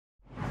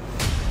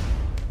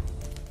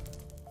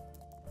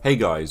Hey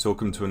guys,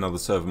 welcome to another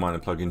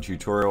ServerMiner plugin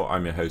tutorial.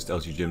 I'm your host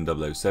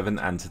LGJim007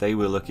 and today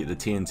we'll look at the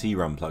TNT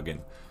RUN plugin.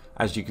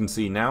 As you can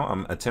see now,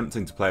 I'm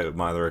attempting to play it with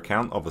my other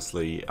account.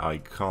 Obviously I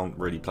can't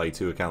really play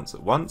two accounts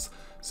at once,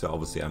 so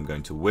obviously I'm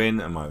going to win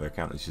and my other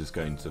account is just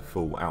going to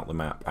fall out the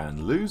map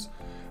and lose.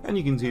 And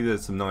you can see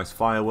there's some nice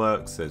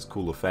fireworks, there's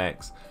cool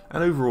effects,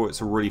 and overall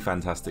it's a really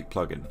fantastic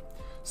plugin.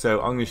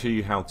 So I'm going to show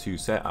you how to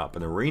set up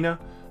an arena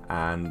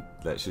and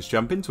let's just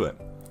jump into it.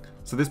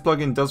 So this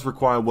plugin does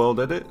require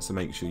world edit, so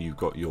make sure you've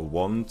got your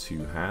wand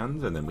to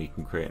hand and then we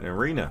can create an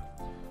arena.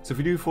 So if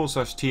we do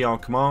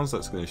 /tr commands,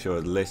 that's going to show a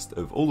list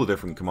of all the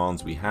different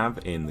commands we have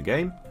in the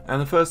game. And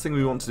the first thing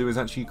we want to do is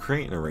actually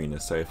create an arena.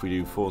 So if we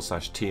do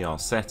 /tr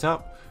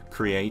setup,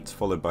 create,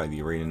 followed by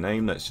the arena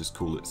name, let's just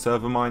call it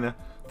ServerMiner,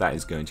 that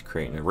is going to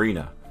create an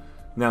arena.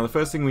 Now the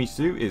first thing we need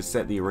to do is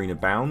set the arena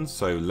bounds,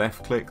 so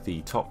left click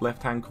the top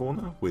left hand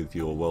corner with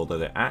your world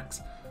edit axe,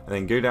 and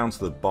then go down to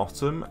the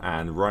bottom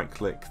and right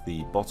click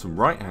the bottom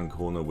right hand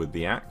corner with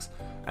the axe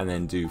and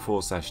then do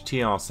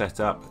 /tr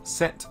setup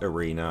set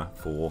arena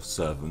for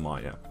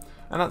ServerMiner,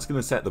 and that's going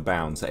to set the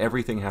bounds, so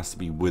everything has to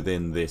be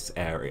within this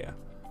area.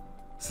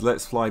 So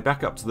let's fly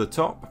back up to the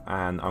top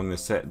and I'm going to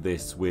set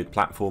this weird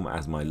platform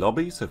as my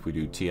lobby. So if we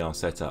do tr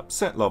setup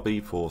set lobby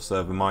for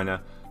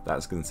ServerMiner,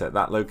 that's going to set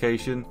that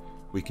location.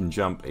 We can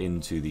jump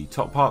into the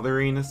top part of the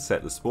arena,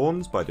 set the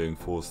spawns by doing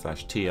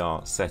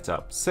 /tr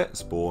setup set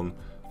spawn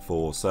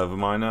for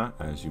ServerMiner,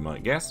 as you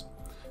might guess,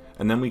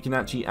 and then we can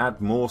actually add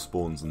more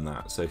spawns than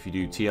that. So if you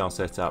do tr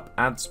setup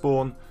add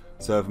spawn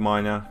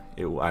ServerMiner,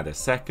 it will add a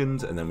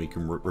second, and then we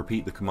can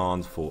repeat the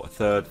command for a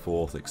third,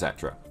 fourth,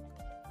 etc.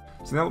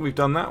 So now that we've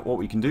done that, what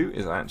we can do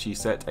is actually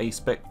set a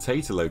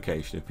spectator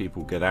location. If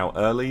people get out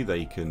early,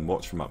 they can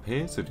watch from up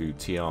here. So do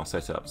tr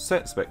setup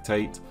set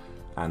spectate,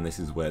 and this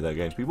is where they're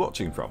going to be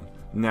watching from.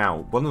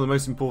 Now, one of the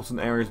most important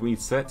areas we need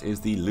to set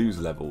is the lose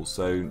level.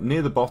 So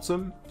near the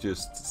bottom,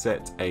 just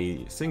set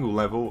a single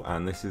level,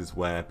 and this is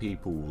where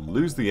people will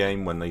lose the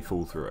game when they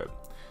fall through it.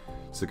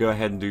 So go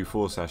ahead and do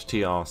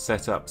 /tr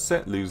setup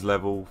set lose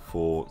level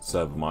for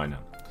ServerMiner,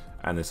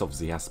 and this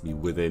obviously has to be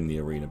within the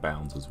arena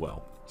bounds as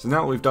well. So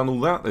now that we've done all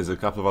that, there's a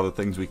couple of other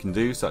things we can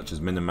do, such as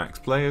min and max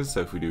players.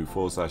 So if we do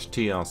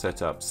 /tr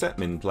setup set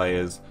min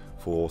players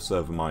for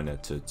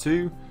ServerMiner to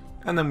 2,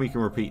 and then we can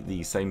repeat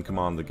the same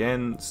command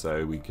again,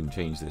 so we can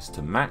change this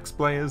to max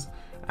players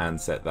and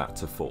set that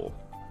to 4.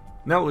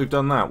 Now that we've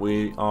done that,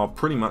 we are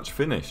pretty much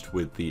finished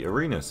with the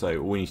arena. So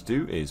all we need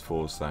to do is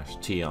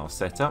 /tr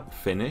setup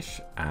finish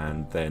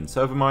and then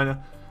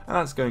ServerMiner, and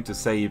that's going to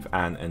save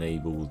and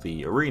enable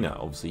the arena.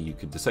 Obviously you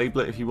could disable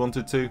it if you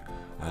wanted to,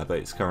 but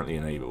it's currently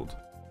enabled.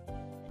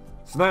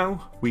 So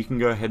now we can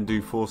go ahead and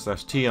do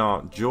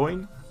 /tr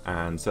join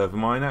and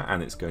ServerMiner,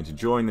 and it's going to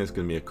join. There's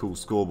going to be a cool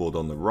scoreboard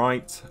on the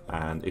right,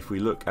 and if we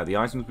look at the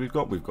items we've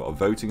got a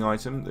voting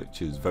item,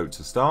 which is vote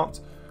to start.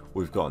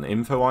 We've got an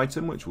info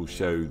item which will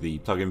show the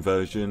plugin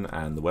version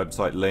and the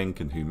website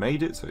link and who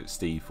made it, so it's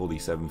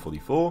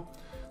Steve4744.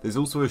 There's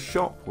also a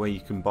shop where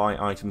you can buy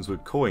items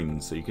with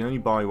coins, so you can only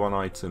buy one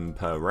item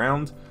per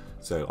round.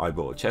 So I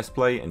bought a chest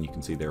plate, and you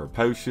can see there are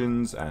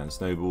potions and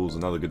snowballs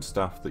and other good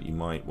stuff that you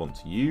might want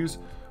to use,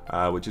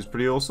 which is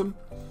pretty awesome.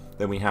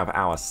 Then we have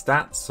our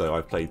stats, so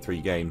I've played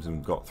 3 games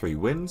and got 3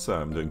 wins, so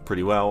I'm doing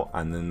pretty well.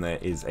 And then there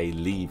is a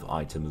leave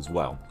item as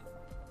well.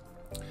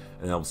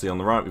 And obviously on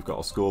the right we've got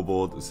a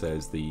scoreboard that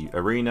says the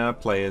arena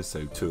players,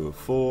 so 2 of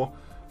 4,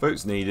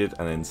 votes needed,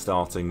 and then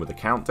starting with a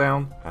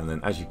countdown. And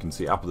then as you can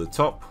see up at the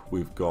top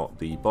we've got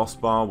the boss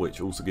bar, which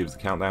also gives the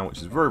countdown,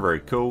 which is very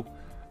cool.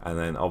 And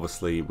then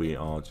obviously we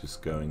are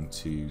just going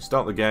to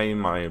start the game.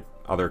 My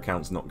other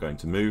account's not going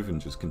to move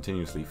and just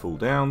continuously fall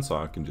down, so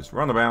I can just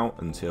run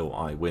about until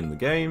I win the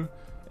game.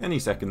 Any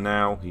second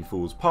now he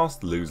falls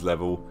past the lose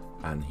level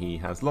and he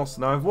has lost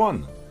and I've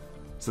won.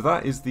 So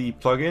that is the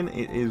plugin.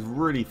 It is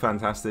really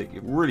fantastic,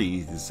 really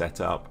easy to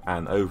set up,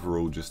 and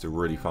overall just a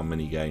really fun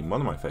mini game,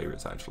 one of my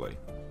favourites actually.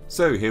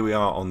 So here we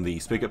are on the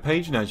Spigot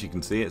page, and as you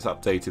can see it's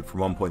updated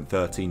from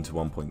 1.13 to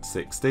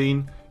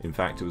 1.16. In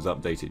fact it was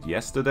updated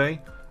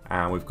yesterday.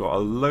 And we've got a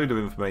load of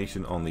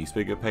information on the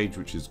Spigot page,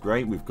 which is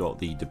great. We've got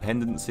the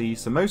dependency,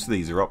 so most of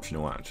these are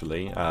optional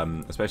actually,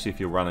 especially if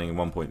you're running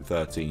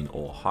 1.13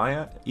 or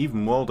higher.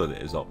 Even world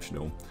edit is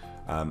optional,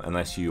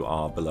 unless you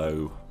are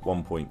below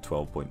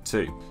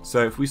 1.12.2.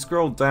 So if we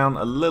scroll down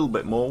a little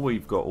bit more,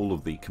 we've got all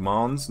of the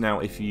commands. Now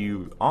if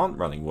you aren't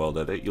running world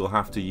edit, you'll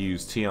have to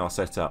use tr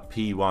setup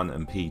P1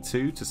 and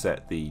P2 to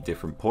set the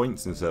different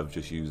points instead of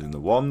just using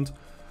the wand.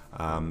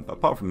 But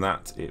apart from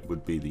that, it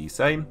would be the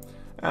same.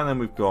 And then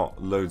we've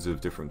got loads of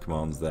different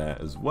commands there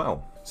as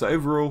well. So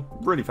overall,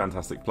 really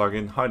fantastic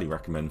plugin, highly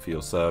recommend for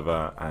your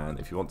server, and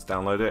if you want to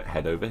download it,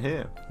 head over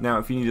here. Now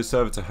if you need a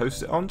server to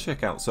host it on,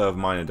 check out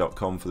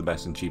serverminer.com for the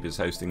best and cheapest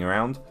hosting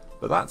around.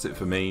 But that's it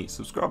for me.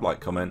 Subscribe, like,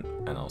 comment,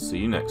 and I'll see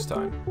you next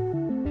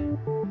time.